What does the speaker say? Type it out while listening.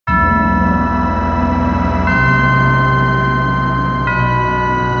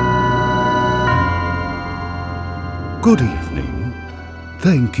Good evening.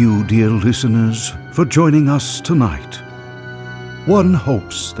 Thank you, dear listeners, for joining us tonight. One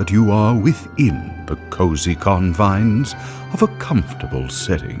hopes that you are within the cozy confines of a comfortable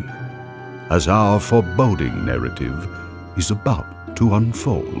setting, as our foreboding narrative is about to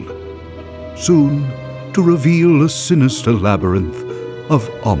unfold, soon to reveal a sinister labyrinth of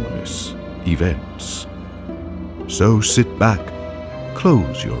ominous events. So sit back,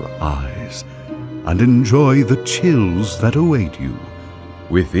 close your eyes, and enjoy the chills that await you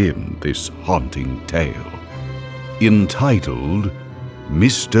within this haunting tale, entitled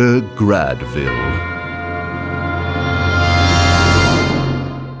Mr. Gradville.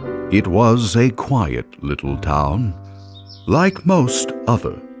 It was a quiet little town, like most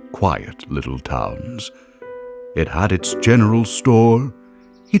other quiet little towns. It had its general store,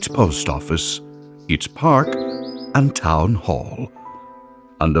 its post office, its park and town hall,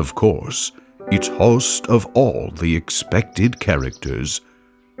 and of course, its host of all the expected characters,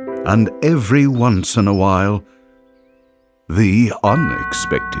 and every once in a while, the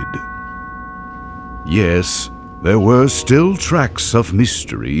unexpected. Yes, there were still tracks of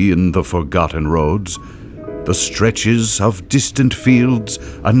mystery in the forgotten roads, the stretches of distant fields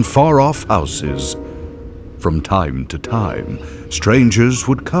and far-off houses. From time to time, strangers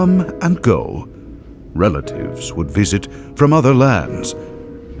would come and go. Relatives would visit from other lands,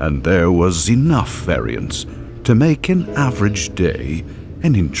 and there was enough variance to make an average day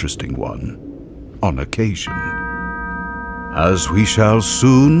an interesting one, on occasion. As we shall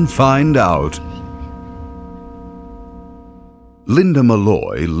soon find out. Linda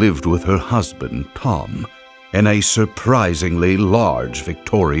Malloy lived with her husband, Tom, in a surprisingly large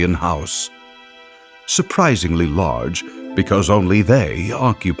Victorian house. Surprisingly large because only they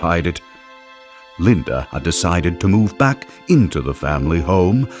occupied it. Linda had decided to move back into the family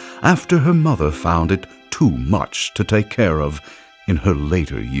home after her mother found it too much to take care of in her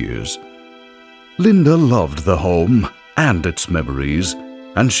later years. Linda loved the home and its memories,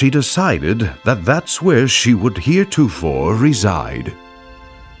 and she decided that that's where she would heretofore reside.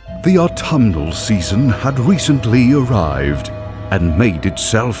 The autumnal season had recently arrived and made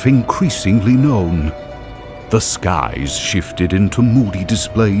itself increasingly known. The skies shifted into moody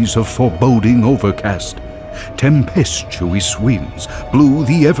displays of foreboding overcast. Tempestuous winds blew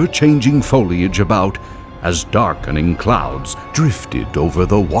the ever-changing foliage about as darkening clouds drifted over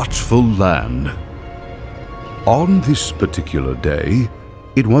the watchful land. On this particular day,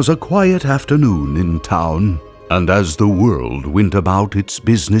 it was a quiet afternoon in town, and as the world went about its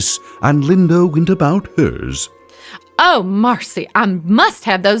business and Linda went about hers. Oh, Marcy, I must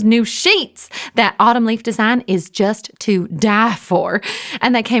have those new sheets. That autumn leaf design is just to die for.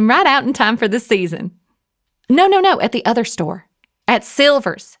 And they came right out in time for the season. No, at the other store. At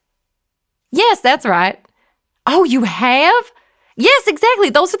Silver's. Yes, that's right. Oh, you have? Yes,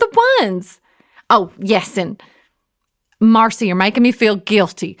 exactly. Those are the ones. Oh, yes, and Marcy, you're making me feel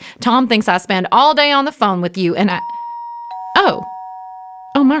guilty. Tom thinks I spend all day on the phone with you, and Oh,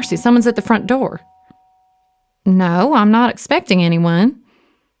 Marcy, someone's at the front door. No, I'm not expecting anyone.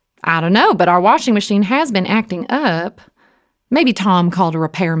 I don't know, but our washing machine has been acting up. Maybe Tom called a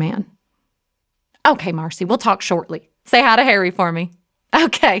repairman. Okay, Marcy, we'll talk shortly. Say hi to Harry for me.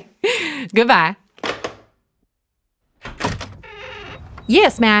 Okay, goodbye.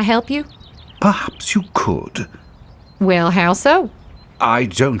 Yes, may I help you? Perhaps you could. Well, how so? I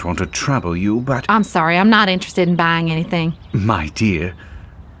don't want to trouble you, but... I'm sorry, I'm not interested in buying anything. My dear,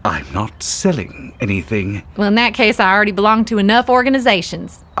 I'm not selling anything. Well, in that case, I already belong to enough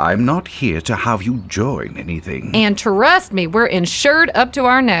organizations. I'm not here to have you join anything. And trust me, we're insured up to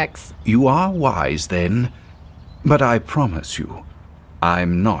our necks. You are wise, then. But I promise you,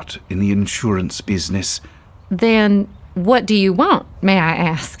 I'm not in the insurance business. Then what do you want, may I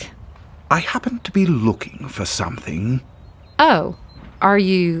ask? I happen to be looking for something. Oh, are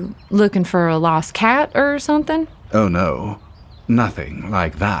you looking for a lost cat or something? Oh, no. Nothing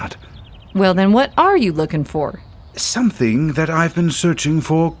like that. Well, then what are you looking for? Something that I've been searching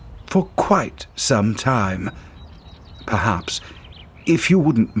for quite some time. Perhaps, if you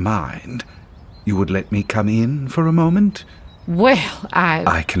wouldn't mind, you would let me come in for a moment? Well,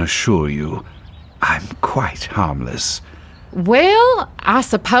 I can assure you, I'm quite harmless. Well, I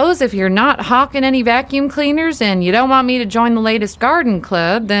suppose if you're not hawking any vacuum cleaners and you don't want me to join the latest garden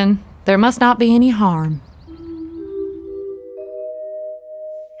club, then there must not be any harm.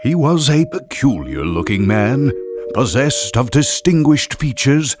 He was a peculiar-looking man, possessed of distinguished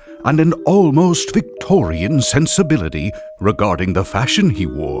features and an almost Victorian sensibility regarding the fashion he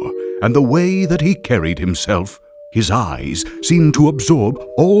wore and the way that he carried himself. His eyes seemed to absorb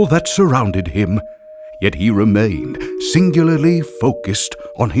all that surrounded him, yet he remained singularly focused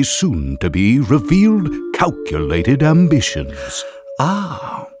on his soon-to-be-revealed calculated ambitions.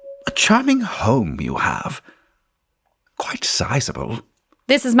 Ah, a charming home you have. Quite sizable.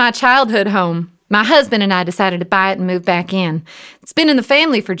 This is my childhood home. My husband and I decided to buy it and move back in. It's been in the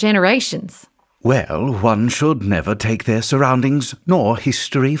family for generations. Well, one should never take their surroundings nor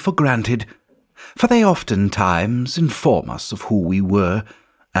history for granted, for they oftentimes inform us of who we were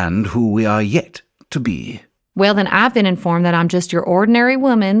and who we are yet to be. Well, then I've been informed that I'm just your ordinary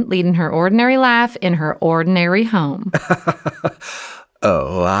woman leading her ordinary life in her ordinary home.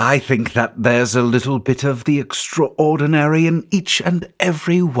 Oh, I think that there's a little bit of the extraordinary in each and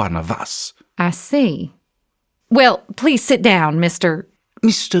every one of us. I see. Well, please sit down, Mr.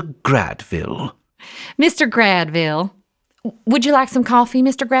 Gradville. Mr. Gradville. Would you like some coffee,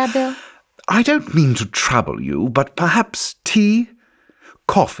 Mr. Gradville? I don't mean to trouble you, but perhaps tea?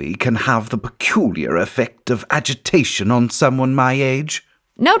 Coffee can have the peculiar effect of agitation on someone my age.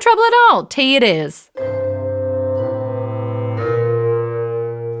 No trouble at all. Tea it is.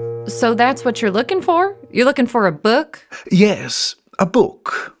 So that's what you're looking for? You're looking for a book? Yes, a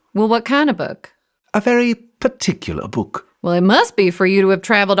book. Well, what kind of book? A very particular book. Well, it must be for you to have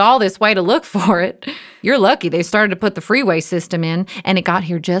traveled all this way to look for it. You're lucky they started to put the freeway system in, and it got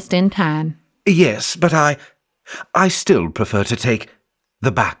here just in time. Yes, but I still prefer to take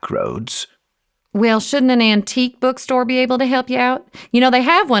the back roads. Well, shouldn't an antique bookstore be able to help you out? You know, they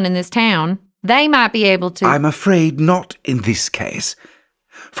have one in this town. They might be able to... I'm afraid not in this case.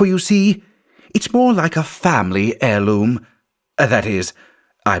 For you see, it's more like a family heirloom. That is,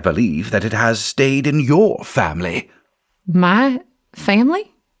 I believe that it has stayed in your family. My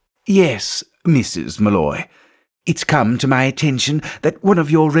family? Yes, Mrs. Malloy. It's come to my attention that one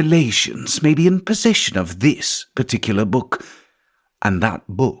of your relations may be in possession of this particular book. And that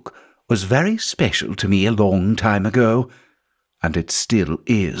book was very special to me a long time ago, and it still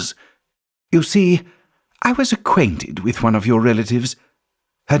is. You see, I was acquainted with one of your relatives.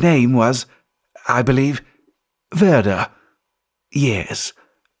 Her name was, I believe, Verda. Yes,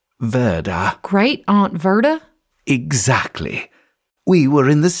 Verda. Great Aunt Verda? Exactly. We were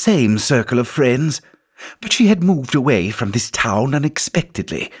in the same circle of friends, but she had moved away from this town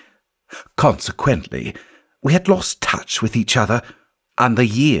unexpectedly. Consequently, we had lost touch with each other, and the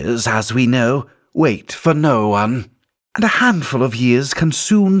years, as we know, wait for no one. And a handful of years can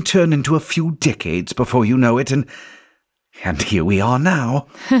soon turn into a few decades before you know it, and here we are now.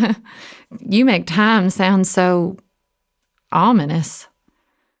 You make time sound so ominous.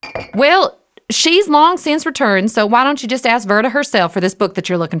 Well, she's long since returned, so why don't you just ask Verda herself for this book that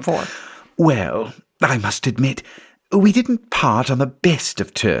you're looking for? Well, I must admit, we didn't part on the best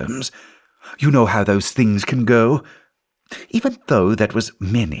of terms. You know how those things can go. Even though that was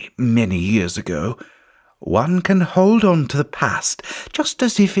many, many years ago, one can hold on to the past just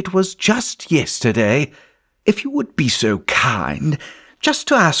as if it was just yesterday. If you would be so kind, just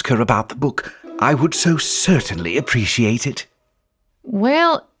to ask her about the book, I would so certainly appreciate it.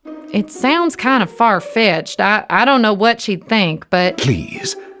 Well, it sounds kind of far-fetched. I don't know what she'd think, but...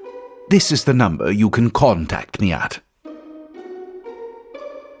 Please, this is the number you can contact me at.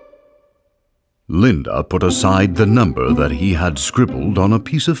 Linda put aside the number that he had scribbled on a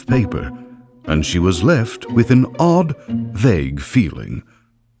piece of paper, and she was left with an odd, vague feeling,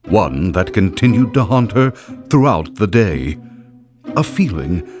 one that continued to haunt her throughout the day, a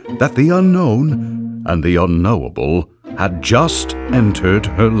feeling that the unknown and the unknowable had just entered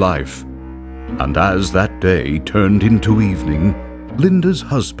her life. And as that day turned into evening, Linda's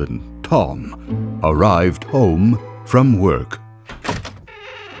husband, Tom, arrived home from work.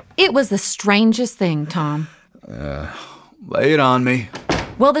 It was the strangest thing, Tom. Lay it on me.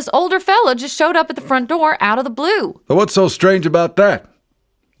 Well, this older fella just showed up at the front door out of the blue. But what's so strange about that?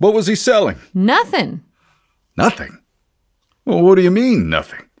 What was he selling? Nothing. Nothing? Well, what do you mean,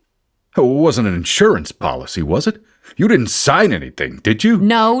 nothing? It wasn't an insurance policy, was it? You didn't sign anything, did you?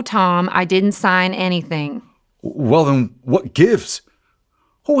 No, Tom, I didn't sign anything. Well, then what gives?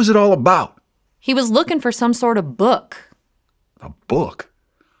 What was it all about? He was looking for some sort of book. A book?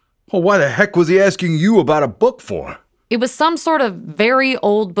 Well, why the heck was he asking you about a book for? It was some sort of very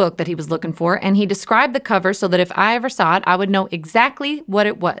old book that he was looking for, and he described the cover so that if I ever saw it, I would know exactly what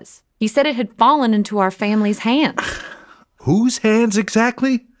it was. He said it had fallen into our family's hands. Whose hands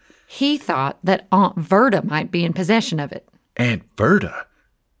exactly? He thought that Aunt Verda might be in possession of it. Aunt Verda?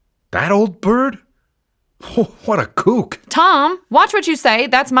 That old bird? Oh, what a kook. Tom, watch what you say.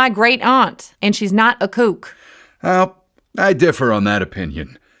 That's my great aunt, and she's not a kook. I differ on that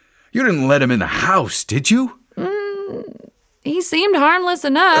opinion. You didn't let him in the house, did you? He seemed harmless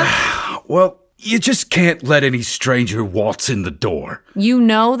enough. Well, You just can't let any stranger waltz in the door. You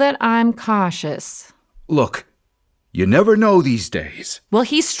know that I'm cautious. Look, you never know these days. Well,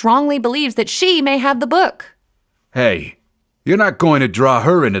 he strongly believes that she may have the book. Hey, you're not going to draw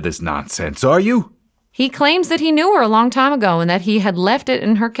her into this nonsense, are you? He claims that he knew her a long time ago and that he had left it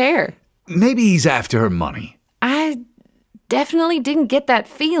in her care. Maybe he's after her money. I definitely didn't get that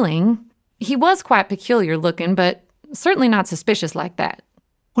feeling. He was quite peculiar looking, but certainly not suspicious like that.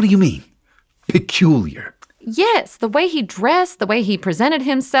 What do you mean? Peculiar? Yes, the way he dressed, the way he presented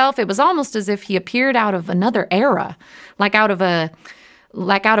himself, it was almost as if he appeared out of another era, like out of a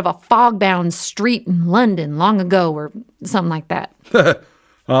fog-bound street in London long ago or something like that.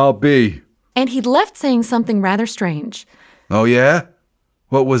 I'll be. And he'd left saying something rather strange. Oh, yeah?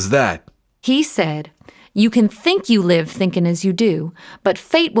 What was that? He said, "You can think you live thinking as you do, but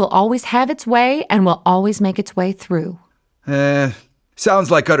fate will always have its way and will always make its way through."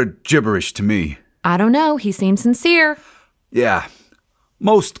 Sounds like utter gibberish to me. I don't know. He seemed sincere. Yeah,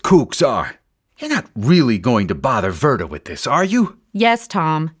 most kooks are. You're not really going to bother Verda with this, are you? Yes,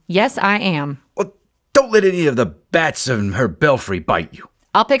 Tom. Yes, I am. Well, don't let any of the bats in her belfry bite you.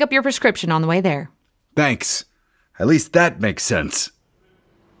 I'll pick up your prescription on the way there. Thanks. At least that makes sense.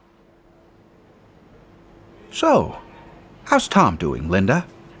 So, how's Tom doing, Linda?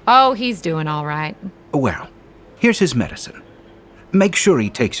 Oh, he's doing all right. Well, here's his medicine. Make sure he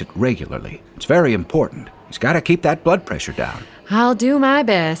takes it regularly. It's very important. He's got to keep that blood pressure down. I'll do my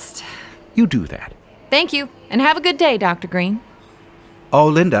best. You do that. Thank you, and have a good day, Dr. Green. Oh,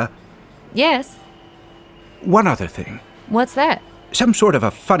 Linda, Yes. one other thing. What's that? Some sort of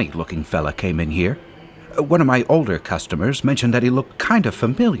a funny-looking fella came in here. One of my older customers mentioned that he looked kind of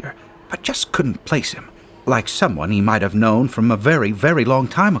familiar, but just couldn't place him, like someone he might have known from a very, very long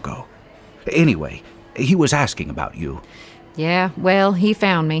time ago. Anyway, he was asking about you. Yeah, well, he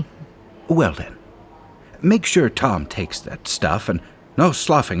found me. Well then, make sure Tom takes that stuff and no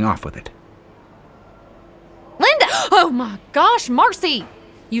sloughing off with it. Linda! Oh my gosh, Marcy!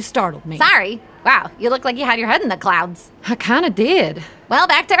 You startled me. Sorry. Wow, you look like you had your head in the clouds. I kinda did. Well,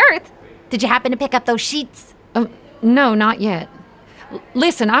 back to Earth. Did you happen to pick up those sheets? No, not yet.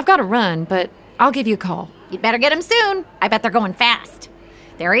 Listen, I've got to run, but I'll give you a call. You'd better get them soon. I bet they're going fast.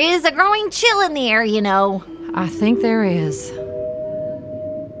 There is a growing chill in the air, you know. I think there is.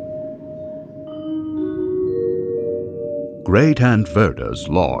 Great Aunt Verda's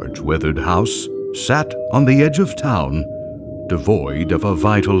large, weathered house sat on the edge of town, devoid of a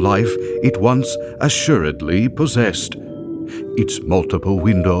vital life it once assuredly possessed. Its multiple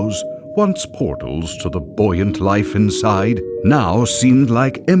windows, once portals to the buoyant life inside, now seemed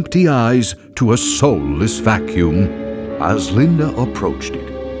like empty eyes to a soulless vacuum. As Linda approached it,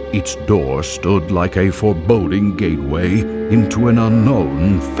 its door stood like a foreboding gateway into an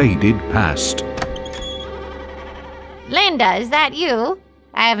unknown, faded past. Linda, is that you?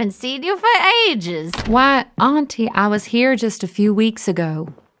 I haven't seen you for ages. Why, Auntie, I was here just a few weeks ago.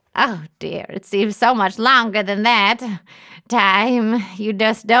 Oh, dear, it seems so much longer than that. Time, you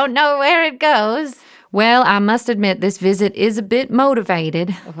just don't know where it goes. Well, I must admit this visit is a bit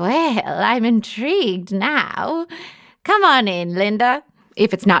motivated. Well, I'm intrigued now. Come on in, Linda.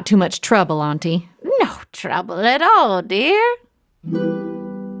 If it's not too much trouble, Auntie. No trouble at all, dear.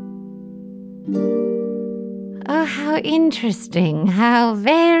 Oh, how interesting. How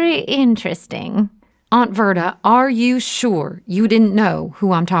very interesting. Aunt Verda, are you sure you didn't know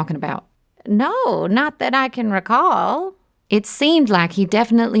who I'm talking about? No, not that I can recall. It seemed like he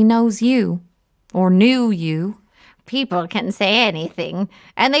definitely knows you. Or knew you. People can say anything,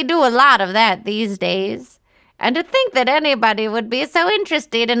 and they do a lot of that these days. And to think that anybody would be so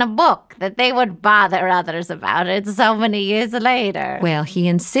interested in a book that they would bother others about it so many years later. Well, he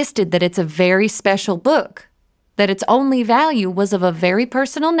insisted that it's a very special book, that its only value was of a very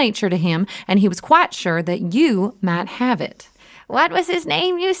personal nature to him, and he was quite sure that you might have it. What was his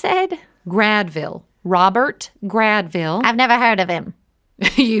name, you said? Gradville. Robert Gradville. I've never heard of him.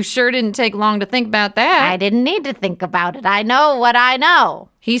 You sure didn't take long to think about that. I didn't need to think about it. I know what I know.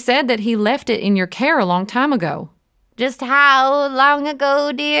 He said that he left it in your care a long time ago. Just how long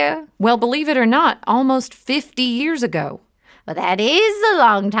ago, dear? Well, believe it or not, almost 50 years ago. Well, that is a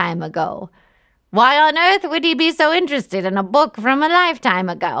long time ago. Why on earth would he be so interested in a book from a lifetime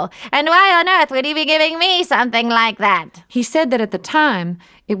ago? And why on earth would he be giving me something like that? He said that at the time,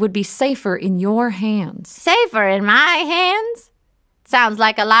 it would be safer in your hands. Safer in my hands? Sounds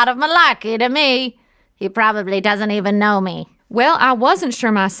like a lot of malarkey to me. He probably doesn't even know me. Well, I wasn't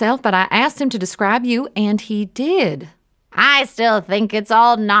sure myself, but I asked him to describe you, and he did. I still think it's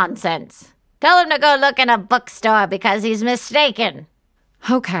all nonsense. Tell him to go look in a bookstore because he's mistaken.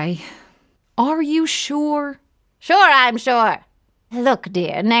 Okay. Are you sure? Sure, I'm sure. Look,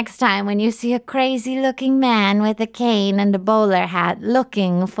 dear, next time when you see a crazy-looking man with a cane and a bowler hat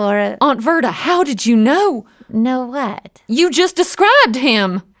looking for a... Aunt Verda, how did you know? Know what? You just described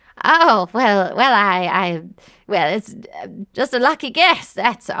him. Oh, well, it's just a lucky guess,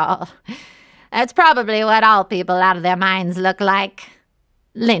 that's all. That's probably what all people out of their minds look like.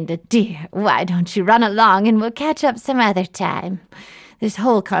 Linda, dear, why don't you run along and we'll catch up some other time? This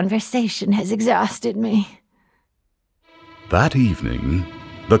whole conversation has exhausted me. That evening,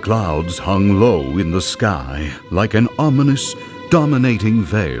 the clouds hung low in the sky like an ominous, dominating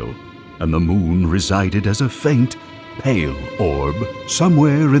veil, and the moon resided as a faint, pale orb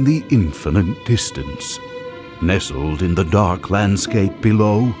somewhere in the infinite distance. Nestled in the dark landscape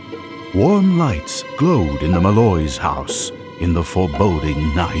below, warm lights glowed in the Malloy's house in the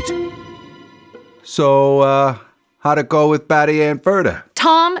foreboding night. So, how'd it go with Batty Aunt Verda?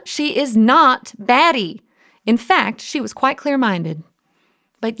 Tom, she is not batty. In fact, she was quite clear-minded.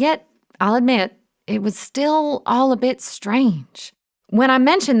 But yet, I'll admit, it was still all a bit strange. When I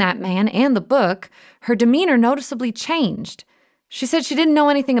mentioned that man and the book, her demeanor noticeably changed. She said she didn't know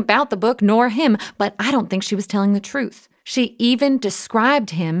anything about the book nor him, but I don't think she was telling the truth. She even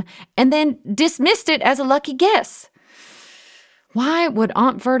described him and then dismissed it as a lucky guess. Why would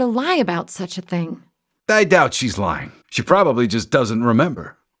Aunt Verda lie about such a thing? I doubt she's lying. She probably just doesn't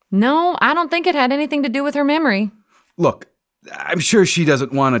remember. No, I don't think it had anything to do with her memory. Look, I'm sure she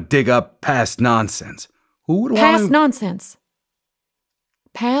doesn't want to dig up past nonsense. Who would want Past to... nonsense.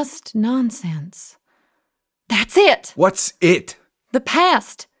 Past nonsense. That's it! What's it? The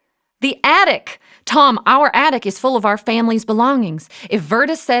past. The attic. Tom, our attic is full of our family's belongings. If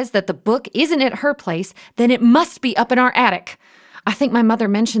Verda says that the book isn't at her place, then it must be up in our attic. I think my mother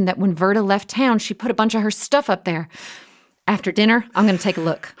mentioned that when Verda left town, she put a bunch of her stuff up there. After dinner, I'm going to take a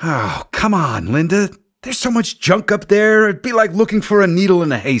look. Oh, come on, Linda. There's so much junk up there. It'd be like looking for a needle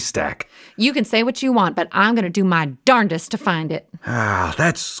in a haystack. You can say what you want, but I'm going to do my darndest to find it.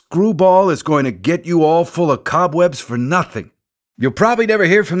 That screwball is going to get you all full of cobwebs for nothing. You'll probably never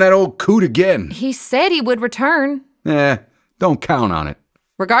hear from that old coot again. He said he would return. Don't count on it.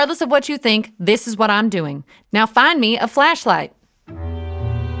 Regardless of what you think, this is what I'm doing. Now find me a flashlight.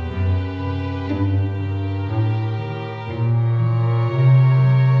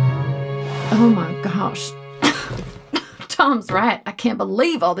 Oh my gosh. Tom's right. I can't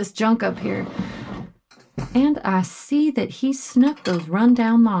believe all this junk up here. And I see that he snuck those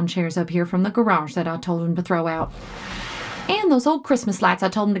run-down lawn chairs up here from the garage that I told him to throw out. And those old Christmas lights I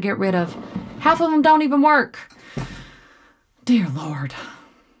told him to get rid of. Half of them don't even work. Dear Lord.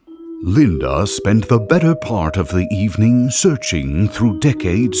 Linda spent the better part of the evening searching through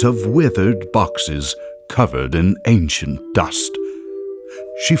decades of weathered boxes covered in ancient dust.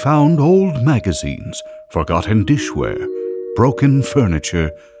 She found old magazines, forgotten dishware, broken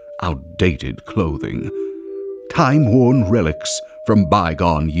furniture, outdated clothing, time-worn relics from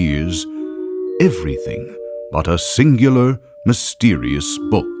bygone years, everything but a singular, mysterious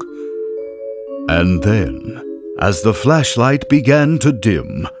book. And then, as the flashlight began to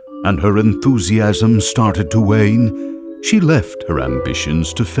dim and her enthusiasm started to wane, she left her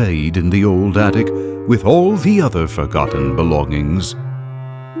ambitions to fade in the old attic with all the other forgotten belongings.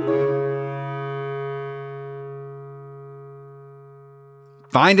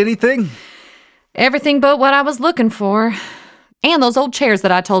 Find anything? Everything but what I was looking for. And those old chairs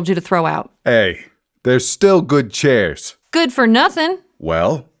that I told you to throw out. Hey, they're still good chairs. Good for nothing.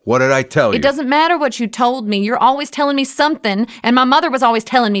 Well, what did I tell you? It doesn't matter what you told me. You're always telling me something, and my mother was always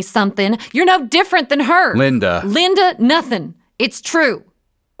telling me something. You're no different than her. Linda. Linda, nothing. It's true.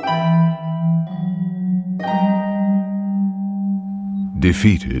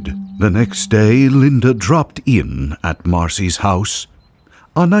 Defeated, the next day Linda dropped in at Marcy's house.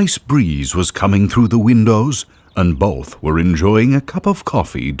 A nice breeze was coming through the windows, and both were enjoying a cup of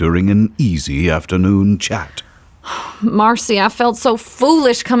coffee during an easy afternoon chat. Marcy, I felt so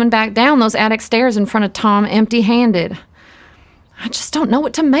foolish coming back down those attic stairs in front of Tom empty-handed. I just don't know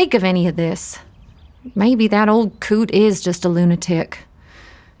what to make of any of this. Maybe that old coot is just a lunatic.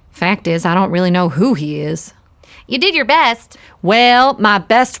 Fact is, I don't really know who he is. You did your best. Well, my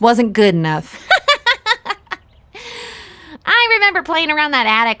best wasn't good enough. I remember playing around that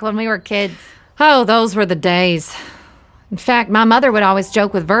attic when we were kids. Oh, those were the days. In fact, my mother would always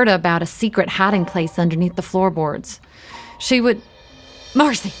joke with Verda about a secret hiding place underneath the floorboards. She would...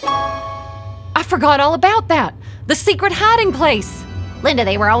 Marcy! I forgot all about that! The secret hiding place! Linda,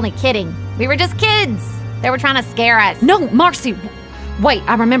 they were only kidding. We were just kids. They were trying to scare us. No, Marcy! Wait,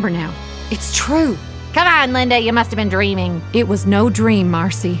 I remember now. It's true. Come on, Linda, you must have been dreaming. It was no dream,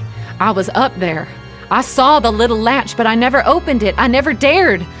 Marcy. I was up there. I saw the little latch, but I never opened it. I never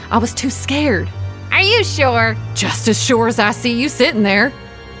dared. I was too scared. Are you sure? Just as sure as I see you sitting there.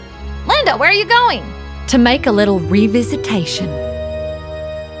 Linda, where are you going? To make a little revisitation.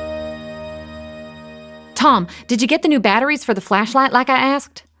 Tom, did you get the new batteries for the flashlight like I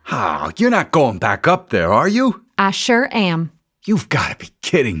asked? Oh, you're not going back up there, are you? I sure am. You've got to be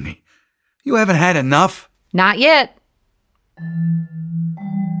kidding me. You haven't had enough? Not yet.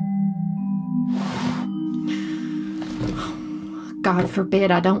 God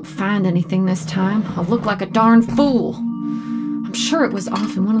forbid I don't find anything this time. I'll look like a darn fool. I'm sure it was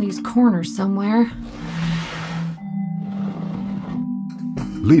off in one of these corners somewhere.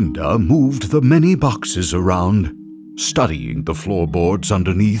 Linda moved the many boxes around, studying the floorboards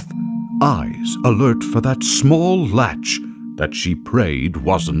underneath, eyes alert for that small latch that she prayed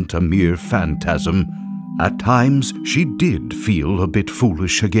wasn't a mere phantasm. At times she did feel a bit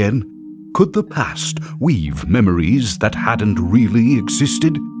foolish again. Could the past weave memories that hadn't really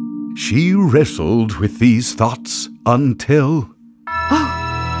existed? She wrestled with these thoughts until...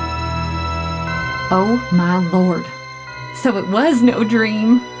 Oh my Lord. So it was no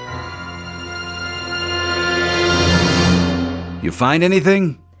dream. You find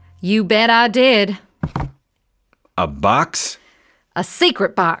anything? You bet I did. A box? A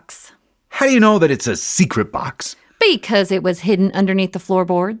secret box. How do you know that it's a secret box? Because it was hidden underneath the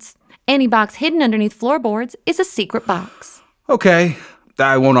floorboards. Any box hidden underneath floorboards is a secret box. Okay,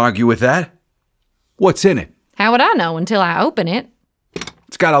 I won't argue with that. What's in it? How would I know until I open it?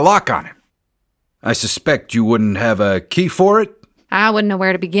 It's got a lock on it. I suspect you wouldn't have a key for it? I wouldn't know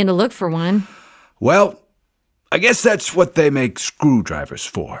where to begin to look for one. Well, I guess that's what they make screwdrivers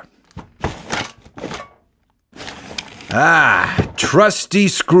for. Ah, trusty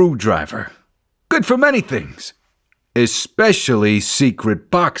screwdriver. Good for many things, especially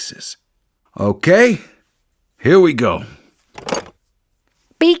secret boxes. Okay, here we go.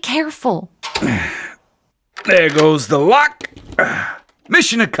 Be careful. There goes the lock.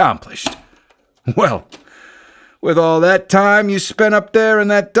 Mission accomplished. Well, with all that time you spent up there in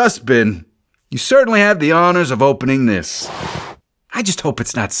that dustbin, you certainly have the honors of opening this. I just hope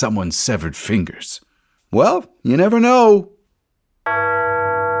it's not someone's severed fingers. Well, you never know.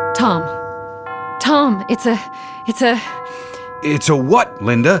 Tom, it's a... It's a what,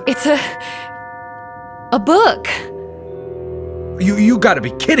 Linda? It's a book. You gotta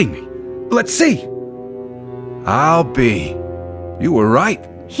be kidding me. Let's see. I'll be. You were right.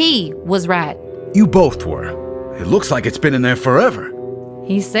 He was right. You both were. It looks like it's been in there forever.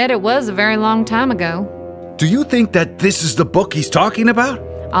 He said it was a very long time ago. Do you think that this is the book he's talking about?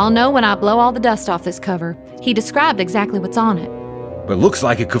 I'll know when I blow all the dust off this cover. He described exactly what's on it. But it looks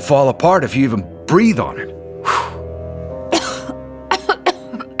like it could fall apart if you even breathe on it.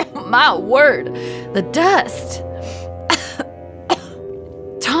 My word, the dust.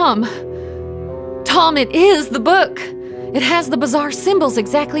 Tom, it is the book. It has the bizarre symbols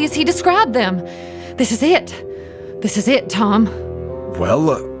exactly as he described them. This is it. This is it, Tom.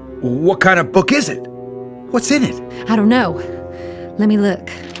 Well, what kind of book is it? What's in it? I don't know. Let me look.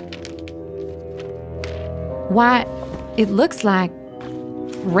 Why, it looks like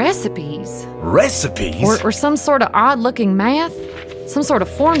recipes. Recipes? Or some sort of odd-looking math. Some sort of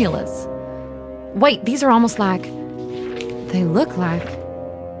formulas. Wait, these are almost like... They look like...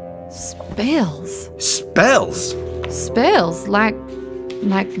 spells. Spells? Spells, like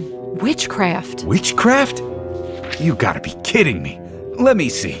witchcraft. Witchcraft? You gotta be kidding me. Let me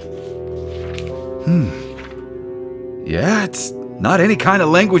see. Yeah, it's not any kind of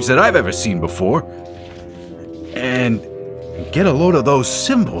language that I've ever seen before. And get a load of those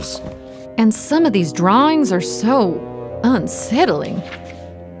symbols. And some of these drawings are so unsettling.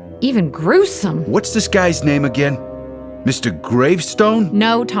 Even gruesome. What's this guy's name again? Mr. Gravestone?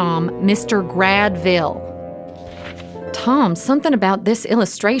 No, Tom, Mr. Gradville. Tom, something about this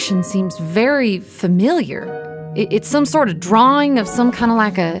illustration seems very familiar. It's some sort of drawing of some kind of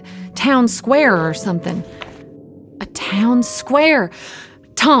like a town square or something. A town square.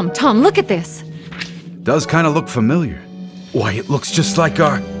 Tom, look at this. Does kind of look familiar. Why, it looks just like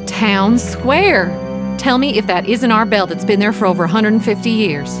our... Town square. Tell me if that isn't our bell that's been there for over 150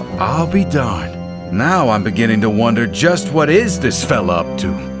 years. I'll be darned. Now I'm beginning to wonder just what is this fella up to.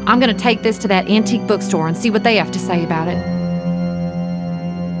 I'm gonna take this to that antique bookstore and see what they have to say about it.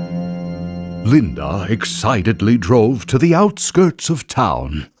 Linda excitedly drove to the outskirts of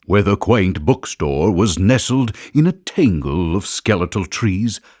town, where the quaint bookstore was nestled in a tangle of skeletal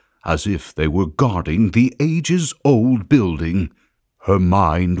trees, as if they were guarding the ages-old building. Her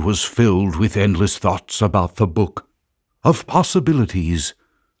mind was filled with endless thoughts about the book, of possibilities,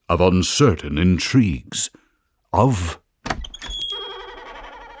 of uncertain intrigues, of...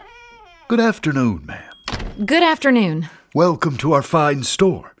 Good afternoon, ma'am. Good afternoon. Welcome to our fine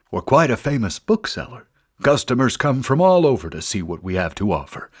store. We're quite a famous bookseller. Customers come from all over to see what we have to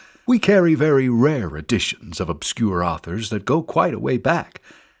offer. We carry very rare editions of obscure authors that go quite a way back.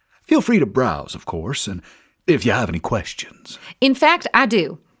 Feel free to browse, of course, and if you have any questions. In fact, I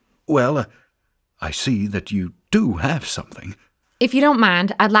do. Well, I see that you do have something. If you don't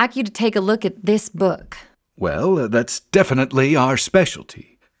mind, I'd like you to take a look at this book. Well, that's definitely our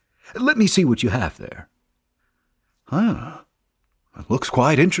specialty. Let me see what you have there. Ah, it looks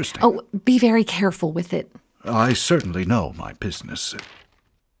quite interesting. Oh, be very careful with it. I certainly know my business.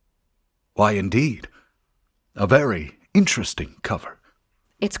 Why, indeed. A very interesting cover.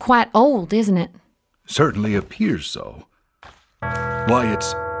 It's quite old, isn't it? Certainly appears so. Why,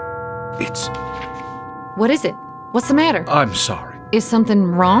 it's... What is it? What's the matter? I'm sorry. Is something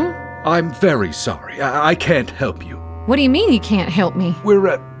wrong? I'm very sorry. I can't help you. What do you mean you can't help me?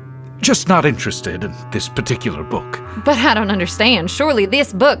 We're, just not interested in this particular book. But I don't understand. Surely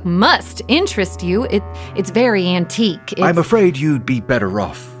this book must interest you. It's very antique. I'm afraid you'd be better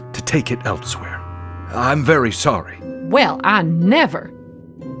off to take it elsewhere. I'm very sorry. Well, I never.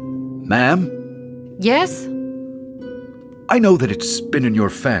 Ma'am? Yes? I know that it's been in your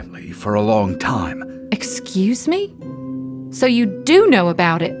family for a long time. Excuse me? So you do know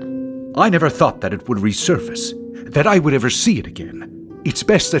about it? I never thought that it would resurface, that I would ever see it again. It's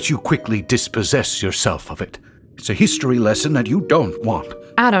best that you quickly dispossess yourself of it. It's a history lesson that you don't want.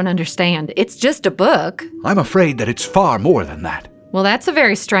 I don't understand. It's just a book. I'm afraid that it's far more than that. Well, that's a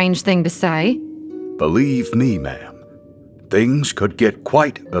very strange thing to say. Believe me, ma'am, things could get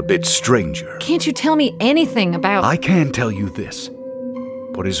quite a bit stranger. Can't you tell me anything about... I can tell you this.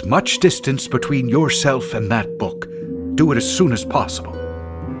 Put as much distance between yourself and that book. Do it as soon as possible.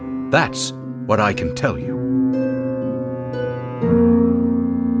 That's what I can tell you.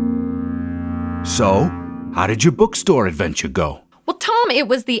 So, how did your bookstore adventure go? Well, Tom, it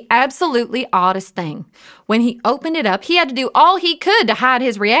was the absolutely oddest thing. When he opened it up, he had to do all he could to hide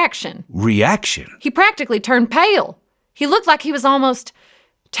his reaction. Reaction? He practically turned pale. He looked like he was almost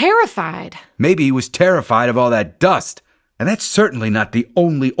terrified. Maybe he was terrified of all that dust. And that's certainly not the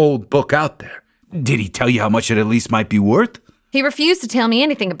only old book out there. Did he tell you how much it at least might be worth? He refused to tell me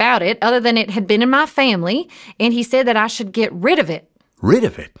anything about it other than it had been in my family, and he said that I should get rid of it. Rid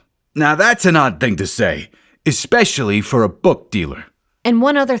of it? Now that's an odd thing to say, especially for a book dealer. And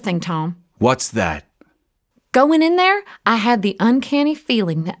one other thing, Tom. What's that? Going in there, I had the uncanny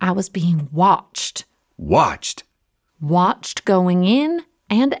feeling that I was being watched. Watched? Watched going in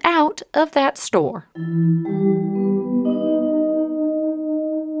and out of that store.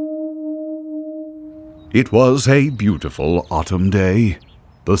 It was a beautiful autumn day.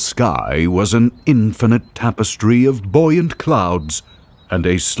 The sky was an infinite tapestry of buoyant clouds, and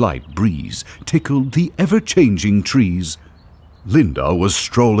a slight breeze tickled the ever-changing trees. Linda was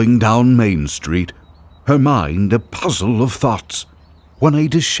strolling down Main Street, her mind a puzzle of thoughts, when a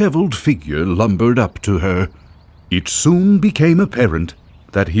disheveled figure lumbered up to her. It soon became apparent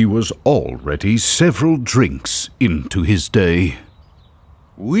that he was already several drinks into his day.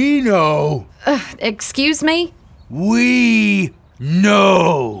 We know. Excuse me? We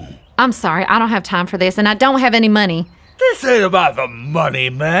know. I'm sorry, I don't have time for this, and I don't have any money. This ain't about the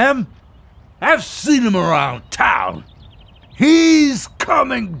money, ma'am. I've seen him around town. He's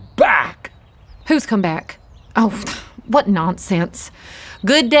coming back. Who's come back? Oh, what nonsense.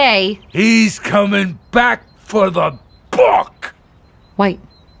 Good day. He's coming back for the book. Wait,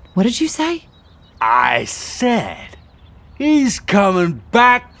 what did you say? I said he's coming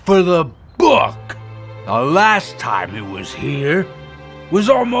back for the book. The last time he was here was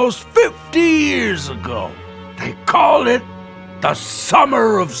almost 50 years ago. They called it the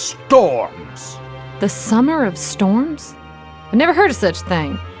Summer of Storms. The Summer of Storms? I've never heard of such a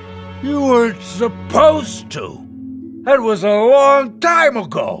thing. You weren't supposed to. That was a long time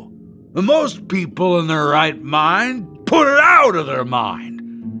ago. Most people in their right mind put it out of their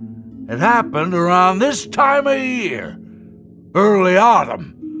mind. It happened around this time of year. Early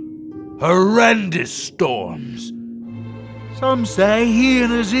autumn. Horrendous storms. Some say he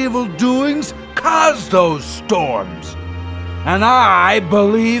and his evil doings caused those storms. And I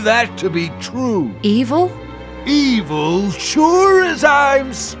believe that to be true. Evil? Evil, sure as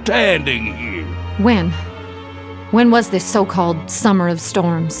I'm standing here. When? When was this so-called Summer of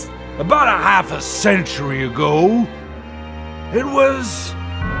Storms? About a half a century ago. It was...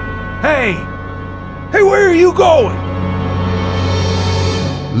 Hey, where are you going?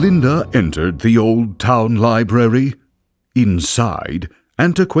 Linda entered the old town library. Inside,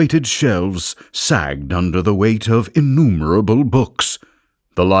 Antiquated shelves sagged under the weight of innumerable books.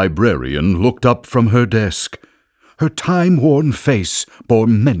 The librarian looked up from her desk. Her time-worn face bore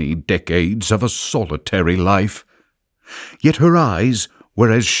many decades of a solitary life. Yet her eyes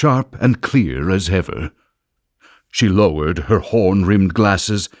were as sharp and clear as ever. She lowered her horn-rimmed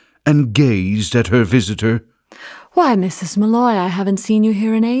glasses and gazed at her visitor. Why, Mrs. Malloy, I haven't seen you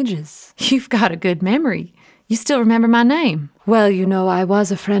here in ages. You've got a good memory. You still remember my name. Well, you know, I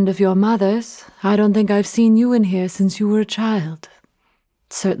was a friend of your mother's. I don't think I've seen you in here since you were a child.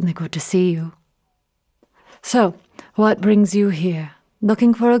 It's certainly good to see you. So, what brings you here?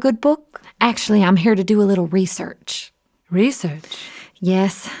 Looking for a good book? Actually, I'm here to do a little research. Research?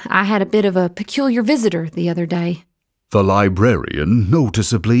 Yes, I had a bit of a peculiar visitor the other day. The librarian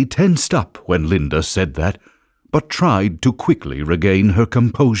noticeably tensed up when Linda said that, but tried to quickly regain her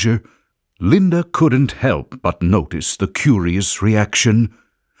composure. Linda couldn't help but notice the curious reaction.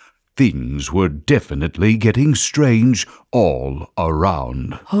 Things were definitely getting strange all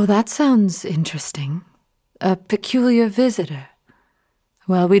around. Oh, that sounds interesting. A peculiar visitor.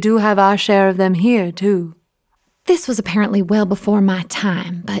 Well, we do have our share of them here, too. This was apparently well before my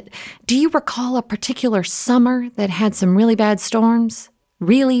time, but do you recall a particular summer that had some really bad storms?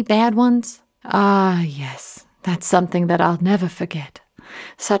 Really bad ones? Ah, yes. That's something that I'll never forget.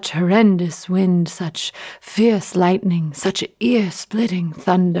 Such horrendous wind, such fierce lightning, such ear-splitting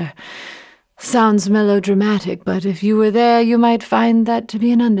thunder. Sounds melodramatic, but if you were there, you might find that to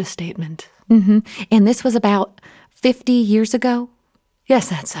be an understatement. And this was about 50 years ago? Yes,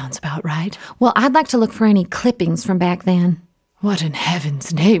 that sounds about right. Well, I'd like to look for any clippings from back then. What in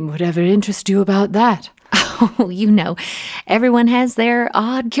heaven's name would ever interest you about that? Oh, you know, everyone has their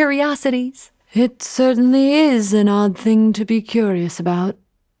odd curiosities. It certainly is an odd thing to be curious about.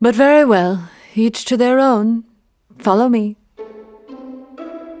 But very well, each to their own. Follow me.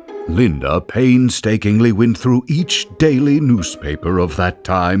 Linda painstakingly went through each daily newspaper of that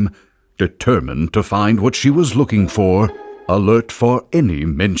time, determined to find what she was looking for, alert for any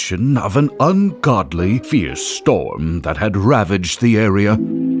mention of an ungodly, fierce storm that had ravaged the area.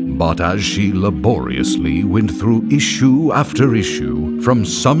 But as she laboriously went through issue after issue, from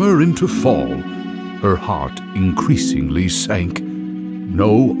summer into fall, her heart increasingly sank.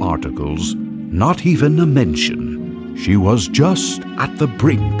 No articles, not even a mention. She was just at the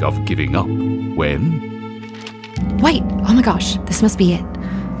brink of giving up when... Wait! Oh my gosh, this must be it.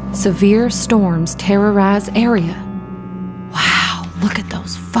 Severe storms terrorize area. Wow, look at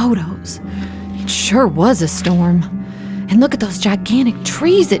those photos. It sure was a storm. And look at those gigantic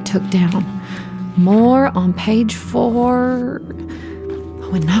trees it took down. More on page 4.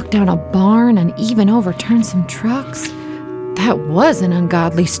 Oh, it knocked down a barn and even overturned some trucks. That was an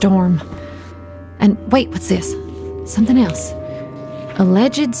ungodly storm. And wait, what's this? Something else.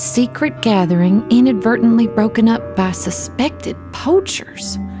 Alleged secret gathering inadvertently broken up by suspected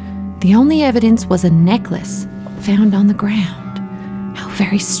poachers. The only evidence was a necklace found on the ground. How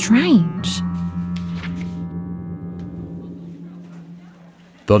very strange.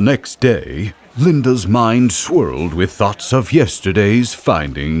 The next day, Linda's mind swirled with thoughts of yesterday's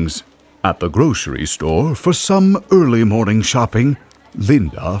findings. At the grocery store for some early morning shopping,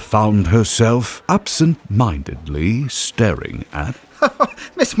 Linda found herself absent-mindedly staring at...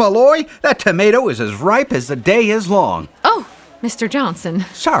 Miss Malloy, that tomato is as ripe as the day is long. Oh, Mr. Johnson.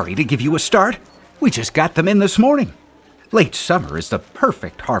 Sorry to give you a start. We just got them in this morning. Late summer is the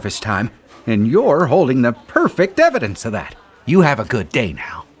perfect harvest time, and you're holding the perfect evidence of that. You have a good day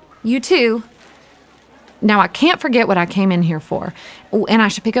now. You too. Now, I can't forget what I came in here for. Oh, and I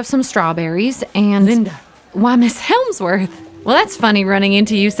should pick up some strawberries and... Linda. Why, Miss Helmsworth. Well, that's funny running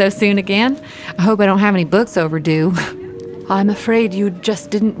into you so soon again. I hope I don't have any books overdue. I'm afraid you just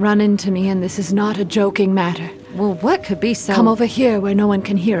didn't run into me, and this is not a joking matter. Well, what could be so... Come over here where no one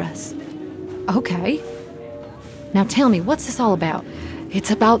can hear us. Okay. Now tell me, what's this all about? It's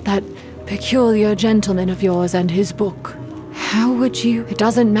about that peculiar gentleman of yours and his book. How would you... It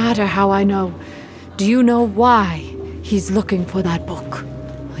doesn't matter how I know. Do you know why he's looking for that book?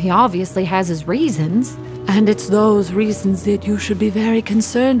 He obviously has his reasons. And it's those reasons that you should be very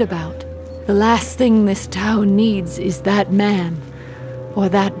concerned about. The last thing this town needs is that man or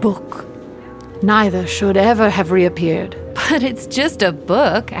that book. Neither should ever have reappeared. But it's just a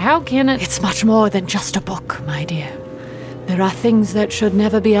book. How can it... It's much more than just a book, my dear. There are things that should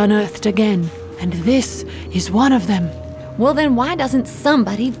never be unearthed again, and this is one of them. Well, then why doesn't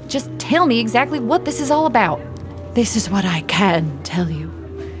somebody just tell me exactly what this is all about? This is what I can tell you.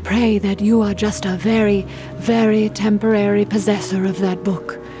 Pray that you are just a very, very temporary possessor of that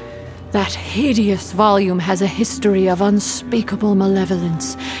book. That hideous volume has a history of unspeakable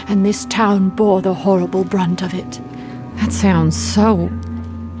malevolence, and this town bore the horrible brunt of it. That sounds so...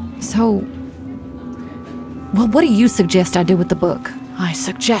 Well, what do you suggest I do with the book? I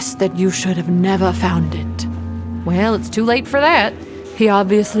suggest that you should have never found it. Well, it's too late for that. He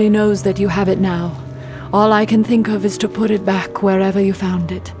obviously knows that you have it now. All I can think of is to put it back wherever you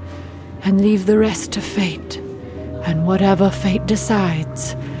found it, and leave the rest to fate. And whatever fate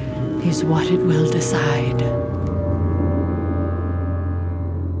decides is what it will decide.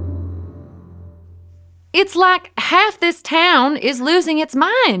 It's like half this town is losing its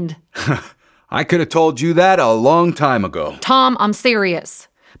mind. I could have told you that a long time ago. Tom, I'm serious.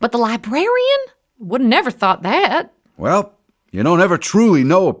 But the librarian? Would never thought that. Well, you don't ever truly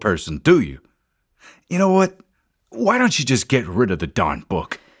know a person, do you? You know what? Why don't you just get rid of the darn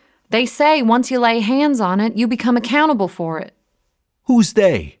book? They say once you lay hands on it, you become accountable for it. Who's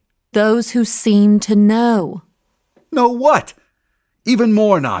they? Those who seem to know. Know what? Even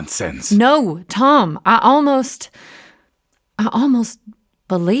more nonsense. No, Tom, I almost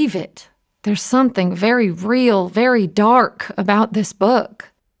believe it. There's something very real, very dark about this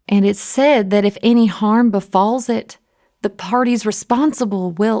book. And it's said that if any harm befalls it, the parties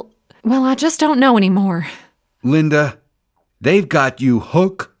responsible will... Well, I just don't know anymore. Linda, they've got you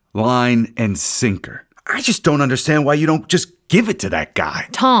hook, line, and sinker. I just don't understand why you don't just give it to that guy.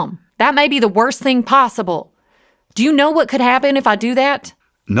 Tom, that may be the worst thing possible. Do you know what could happen if I do that?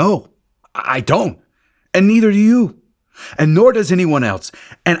 No, I don't. And neither do you. And nor does anyone else.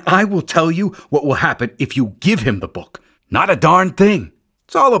 And I will tell you what will happen if you give him the book. Not a darn thing.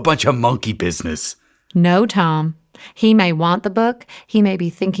 It's all a bunch of monkey business. No, Tom. He may want the book. He may be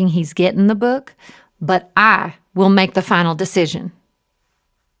thinking he's getting the book. But I will make the final decision.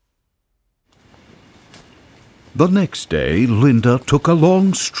 The next day, Linda took a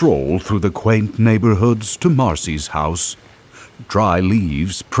long stroll through the quaint neighborhoods to Marcy's house. Dry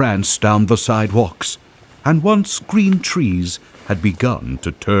leaves pranced down the sidewalks, and once green trees had begun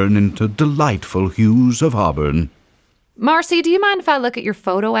to turn into delightful hues of auburn. Marcy, do you mind if I look at your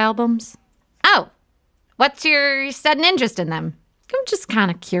photo albums? Oh, what's your sudden interest in them? I'm just kind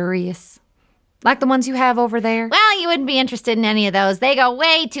of curious. Like the ones you have over there? Well, you wouldn't be interested in any of those. They go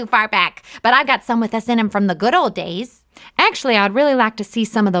way too far back. But I've got some with us in them from the good old days. Actually, I'd really like to see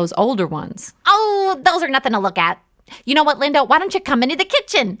some of those older ones. Oh, those are nothing to look at. You know what, Linda? Why don't you come into the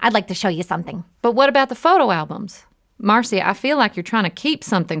kitchen? I'd like to show you something. But what about the photo albums? Marcy, I feel like you're trying to keep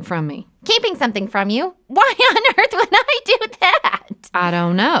something from me. Keeping something from you? Why on earth would I do that? I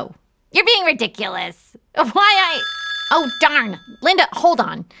don't know. You're being ridiculous. Oh, darn. Linda, hold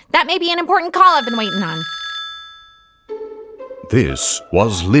on. That may be an important call I've been waiting on. This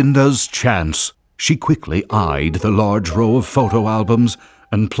was Linda's chance. She quickly eyed the large row of photo albums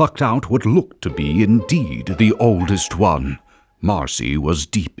and plucked out what looked to be indeed the oldest one. Marcy was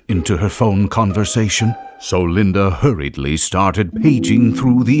deep into her phone conversation, so Linda hurriedly started paging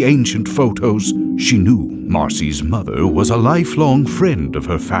through the ancient photos. She knew Marcy's mother was a lifelong friend of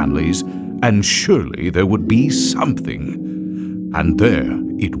her family's, and surely there would be something. And there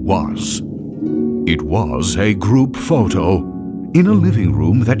it was. It was a group photo in a living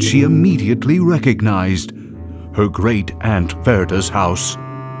room that she immediately recognized, her great-aunt Verda's house.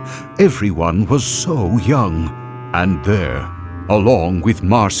 Everyone was so young, and there, along with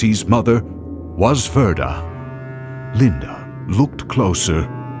Marcy's mother, was Verda. Linda looked closer.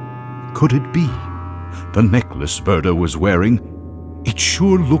 Could it be the necklace Verda was wearing? It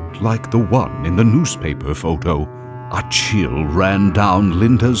sure looked like the one in the newspaper photo. A chill ran down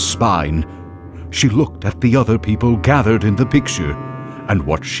Linda's spine. She looked at the other people gathered in the picture, and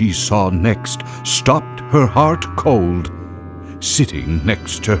what she saw next stopped her heart cold. Sitting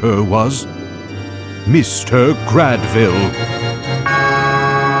next to her was Mr. Gradville.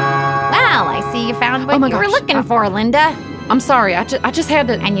 Well, I see you found what you were looking for, Linda. I'm sorry, I just had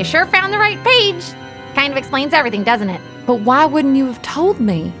to... And you sure found the right page. Kind of explains everything, doesn't it? But why wouldn't you have told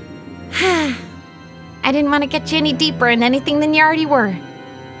me? I didn't want to get you any deeper in anything than you already were.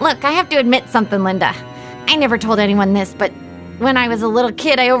 Look, I have to admit something, Linda. I never told anyone this, but when I was a little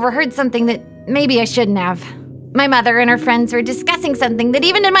kid, I overheard something that maybe I shouldn't have. My mother and her friends were discussing something that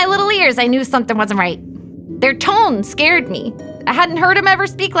even in my little ears, I knew something wasn't right. Their tone scared me. I hadn't heard them ever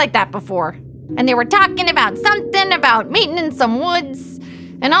speak like that before. And they were talking about something about meeting in some woods,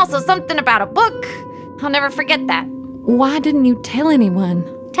 and also something about a book. I'll never forget that. Why didn't you tell anyone?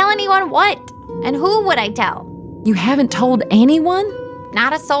 Tell anyone what? And who would I tell? You haven't told anyone?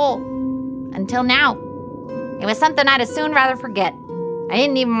 Not a soul. Until now. It was something I'd as soon rather forget. I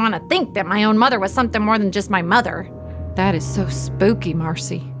didn't even want to think that my own mother was something more than just my mother. That is so spooky,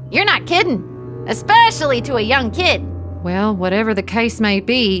 Marcy. You're not kidding, especially to a young kid. Well, whatever the case may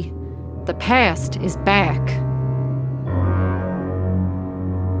be, the past is back.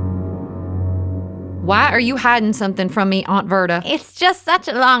 Why are you hiding something from me, Aunt Verda? It's just such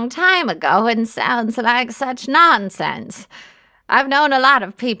a long time ago and sounds like such nonsense. I've known a lot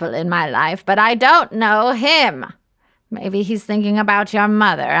of people in my life, but I don't know him. Maybe he's thinking about your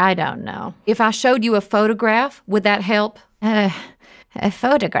mother. I don't know. If I showed you a photograph, would that help? A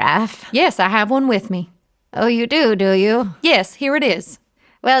photograph? Yes, I have one with me. Oh, you do you? Yes, here it is.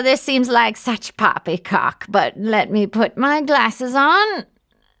 Well, this seems like such poppycock, but let me put my glasses on.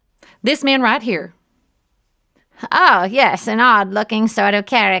 This man right here. Oh, yes, an odd-looking sort of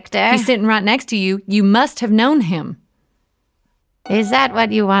character. He's sitting right next to you. You must have known him. Is that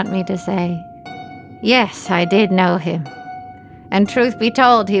what you want me to say? Yes, I did know him. And truth be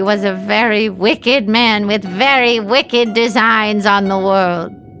told, he was a very wicked man with very wicked designs on the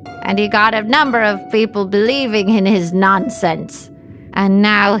world. And he got a number of people believing in his nonsense. And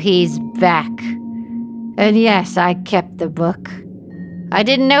now he's back. And yes, I kept the book. I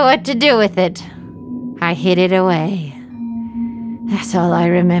didn't know what to do with it. I hid it away. That's all I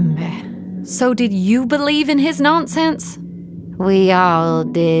remember. So did you believe in his nonsense? We all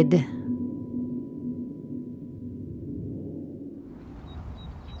did.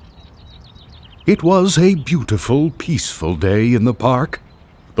 It was a beautiful, peaceful day in the park.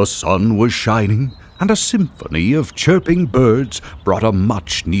 The sun was shining, and a symphony of chirping birds brought a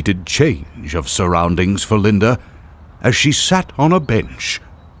much-needed change of surroundings for Linda as she sat on a bench,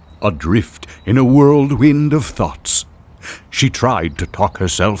 adrift in a whirlwind of thoughts. She tried to talk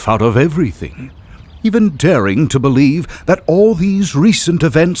herself out of everything, even daring to believe that all these recent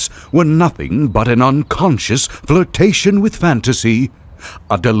events were nothing but an unconscious flirtation with fantasy,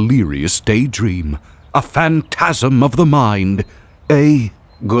 a delirious daydream, a phantasm of the mind, a...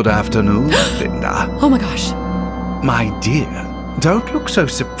 Good afternoon, Linda. Oh my gosh. My dear, don't look so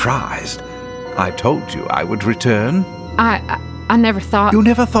surprised. I told you I would return. I never thought... You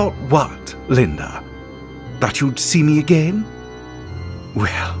never thought what, Linda? That you'd see me again?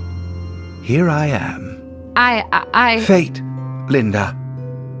 Well, here I am. Fate, Linda.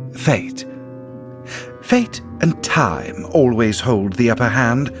 Fate. Fate and time always hold the upper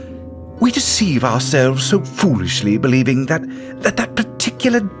hand. We deceive ourselves so foolishly, believing that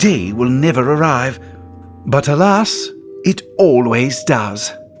particular day will never arrive. But alas, it always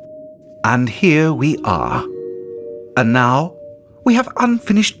does. And here we are. And now we have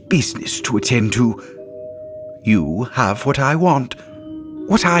unfinished business to attend to. You have what I want,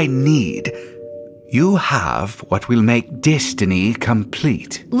 what I need. You have what will make destiny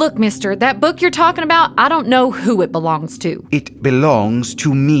complete. Look, mister, that book you're talking about, I don't know who it belongs to. It belongs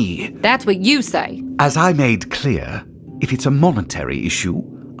to me. That's what you say. As I made clear, if it's a monetary issue,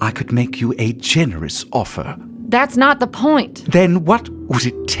 I could make you a generous offer. That's not the point. Then what would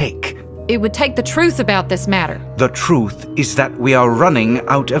it take? It would take the truth about this matter. The truth is that we are running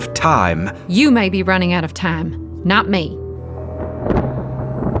out of time. You may be running out of time, not me.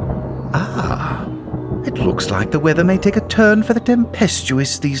 Ah, it looks like the weather may take a turn for the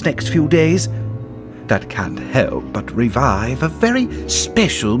tempestuous these next few days. That can't help but revive a very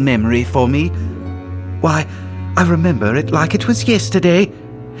special memory for me. Why, I remember it like it was yesterday,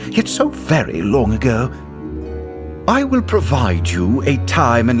 yet so very long ago. I will provide you a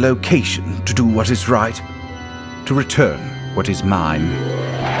time and location to do what is right, to return what is mine.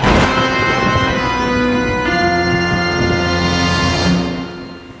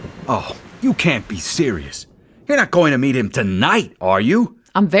 Oh, you can't be serious. You're not going to meet him tonight, are you?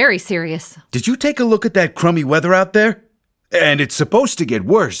 I'm very serious. Did you take a look at that crummy weather out there? And it's supposed to get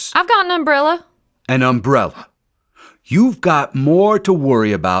worse. I've got an umbrella. An umbrella. You've got more to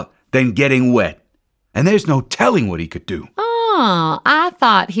worry about than getting wet. And there's no telling what he could do. Oh, I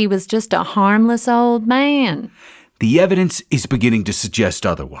thought he was just a harmless old man. The evidence is beginning to suggest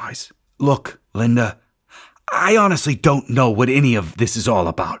otherwise. Look, Linda, I honestly don't know what any of this is all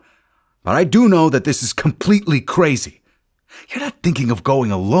about. But I do know that this is completely crazy. You're not thinking of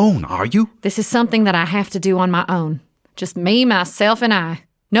going alone, are you? This is something that I have to do on my own. Just me, myself, and I.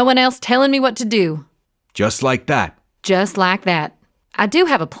 No one else telling me what to do. Just like that. Just like that. I do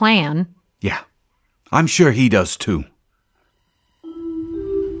have a plan. Yeah, I'm sure he does too.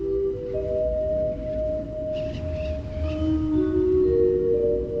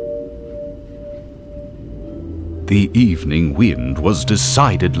 The evening wind was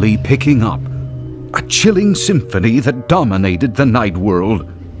decidedly picking up, a chilling symphony that dominated the night world.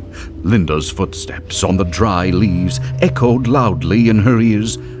 Linda's footsteps on the dry leaves echoed loudly in her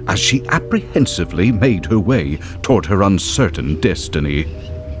ears as she apprehensively made her way toward her uncertain destiny.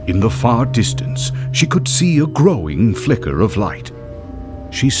 In the far distance, she could see a growing flicker of light.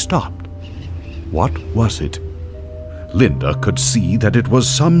 She stopped. What was it? Linda could see that it was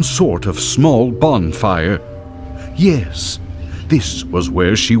some sort of small bonfire. Yes, this was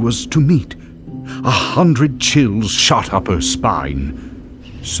where she was to meet. 100 chills shot up her spine.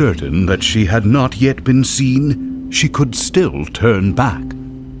 Certain that she had not yet been seen, she could still turn back.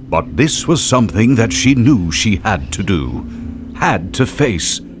 But this was something that she knew she had to do, had to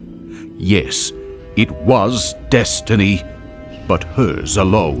face. Yes, it was destiny, but hers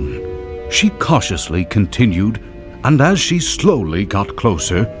alone. She cautiously continued, and as she slowly got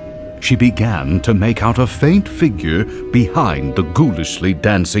closer, she began to make out a faint figure behind the ghoulishly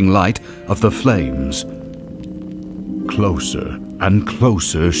dancing light of the flames. Closer and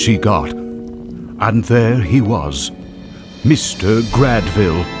closer she got, and there he was, Mr.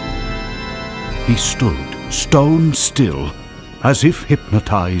 Gradville. He stood stone still, as if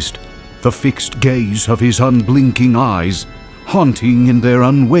hypnotized, the fixed gaze of his unblinking eyes haunting in their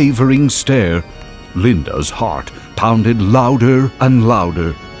unwavering stare. Linda's heart pounded louder and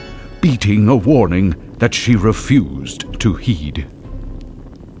louder, beating a warning that she refused to heed.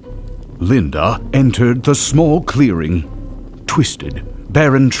 Linda entered the small clearing, twisted,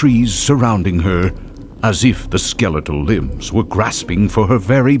 barren trees surrounding her, as if the skeletal limbs were grasping for her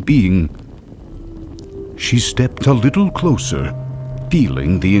very being. She stepped a little closer,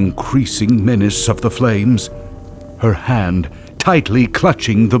 feeling the increasing menace of the flames, her hand tightly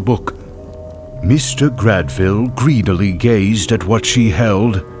clutching the book. Mr. Gradville greedily gazed at what she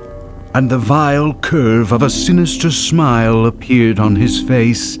held, and the vile curve of a sinister smile appeared on his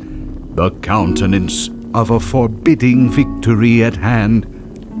face, the countenance of a forbidding victory at hand.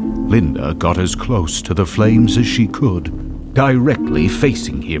 Linda got as close to the flames as she could, directly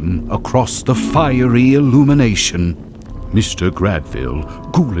facing him across the fiery illumination. Mr.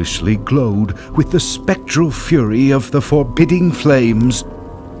 Gradville ghoulishly glowed with the spectral fury of the forbidding flames.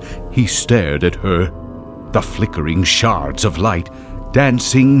 He stared at her, the flickering shards of light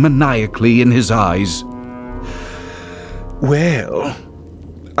dancing maniacally in his eyes. Well,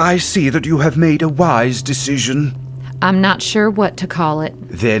 I see that you have made a wise decision. I'm not sure what to call it.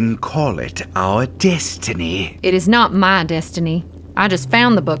 Then call it our destiny. It is not my destiny. I just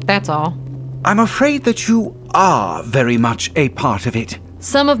found the book, that's all. I'm afraid that you are very much a part of it.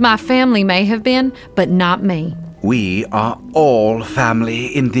 Some of my family may have been, but not me. We are all family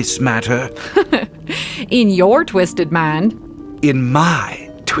in this matter. In your twisted mind. In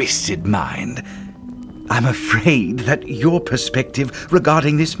my twisted mind. I'm afraid that your perspective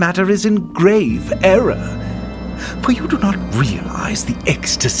regarding this matter is in grave error. For you do not realize the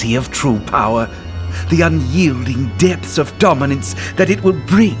ecstasy of true power, the unyielding depths of dominance that it will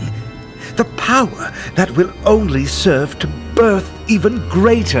bring, the power that will only serve to birth even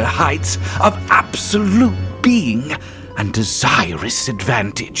greater heights of absolute being and desirous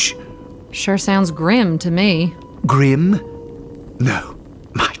advantage. Sure sounds grim to me. Grim? No,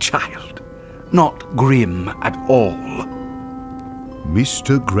 my child, not grim at all.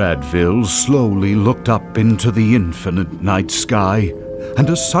 Mr. Gradville slowly looked up into the infinite night sky, and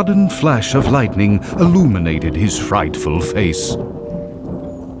a sudden flash of lightning illuminated his frightful face.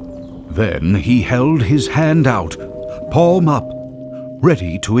 Then he held his hand out, palm up,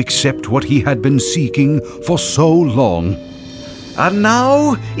 ready to accept what he had been seeking for so long. And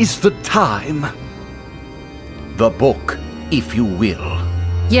now is the time. The book, if you will.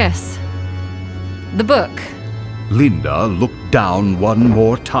 Yes. The book. Linda looked down one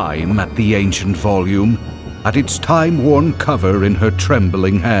more time at the ancient volume, at its time-worn cover in her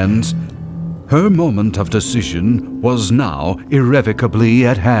trembling hands. Her moment of decision was now irrevocably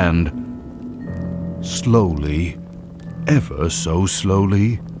at hand. Slowly, ever so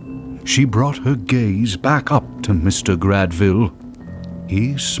slowly, she brought her gaze back up to Mr. Gradville.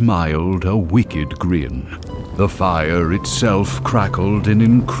 He smiled a wicked grin. The fire itself crackled in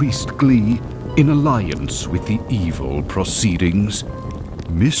increased glee, in alliance with the evil proceedings.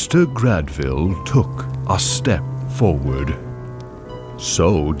 Mr. Gradville took a step forward.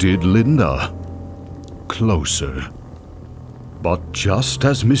 So did Linda. Closer. But just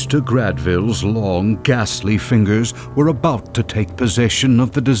as Mr. Gradville's long, ghastly fingers were about to take possession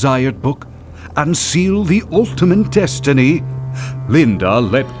of the desired book and seal the ultimate destiny, Linda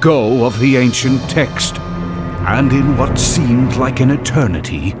let go of the ancient text, and in what seemed like an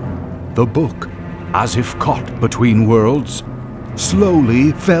eternity, the book, as if caught between worlds,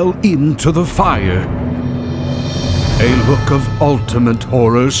 slowly fell into the fire. A look of ultimate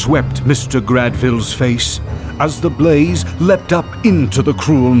horror swept Mr. Gradville's face as the blaze leapt up into the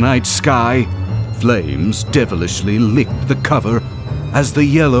cruel night sky. Flames devilishly licked the cover, as the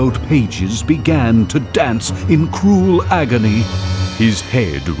yellowed pages began to dance in cruel agony. His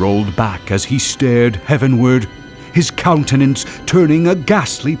head rolled back as he stared heavenward, his countenance turning a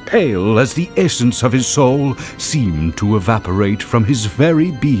ghastly pale as the essence of his soul seemed to evaporate from his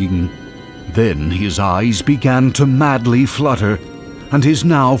very being. Then his eyes began to madly flutter, and his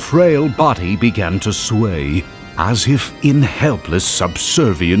now frail body began to sway, as if in helpless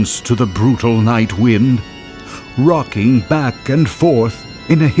subservience to the brutal night wind, rocking back and forth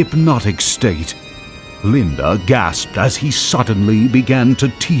in a hypnotic state. Linda gasped as he suddenly began to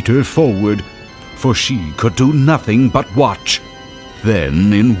teeter forward, for she could do nothing but watch.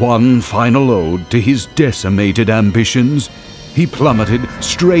 Then, in one final ode to his decimated ambitions, he plummeted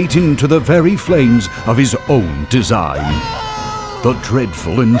straight into the very flames of his own design. The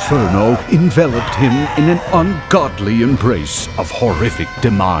dreadful inferno enveloped him in an ungodly embrace of horrific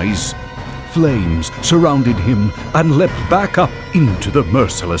demise. Flames surrounded him and leapt back up into the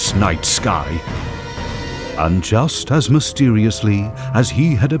merciless night sky. And just as mysteriously as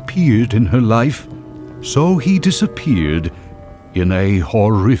he had appeared in her life, so he disappeared in a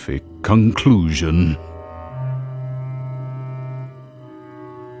horrific conclusion.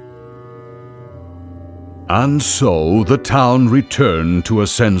 And so the town returned to a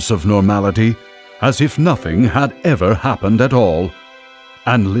sense of normality, as if nothing had ever happened at all,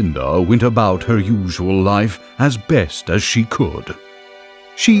 and Linda went about her usual life as best as she could.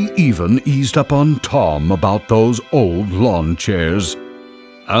 She even eased up on Tom about those old lawn chairs.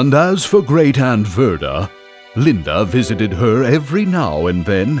 And as for Great Aunt Verda, Linda visited her every now and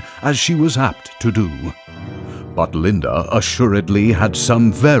then, as she was apt to do. But Linda assuredly had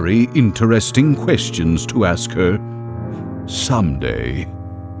some very interesting questions to ask her someday.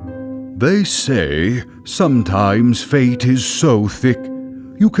 They say sometimes fate is so thick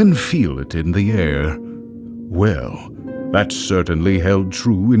you can feel it in the air. Well, that certainly held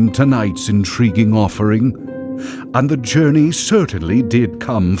true in tonight's intriguing offering, and the journey certainly did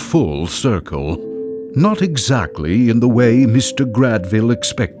come full circle. Not exactly in the way Mr. Gradville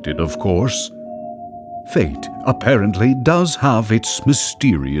expected, of course. Fate apparently does have its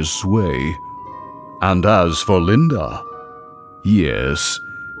mysterious way. And as for Linda, yes,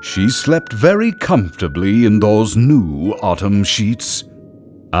 she slept very comfortably in those new autumn sheets.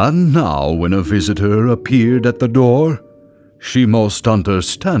 And now when a visitor appeared at the door, she most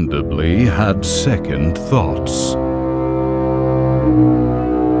understandably had second thoughts.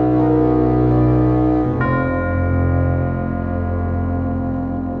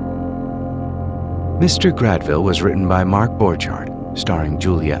 Mr. Gradville was written by Mark Borchardt, starring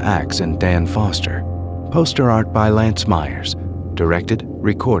Julia Axe and Dan Foster. Poster art by Lance Myers. Directed,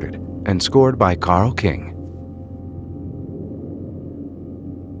 recorded, and scored by Carl King.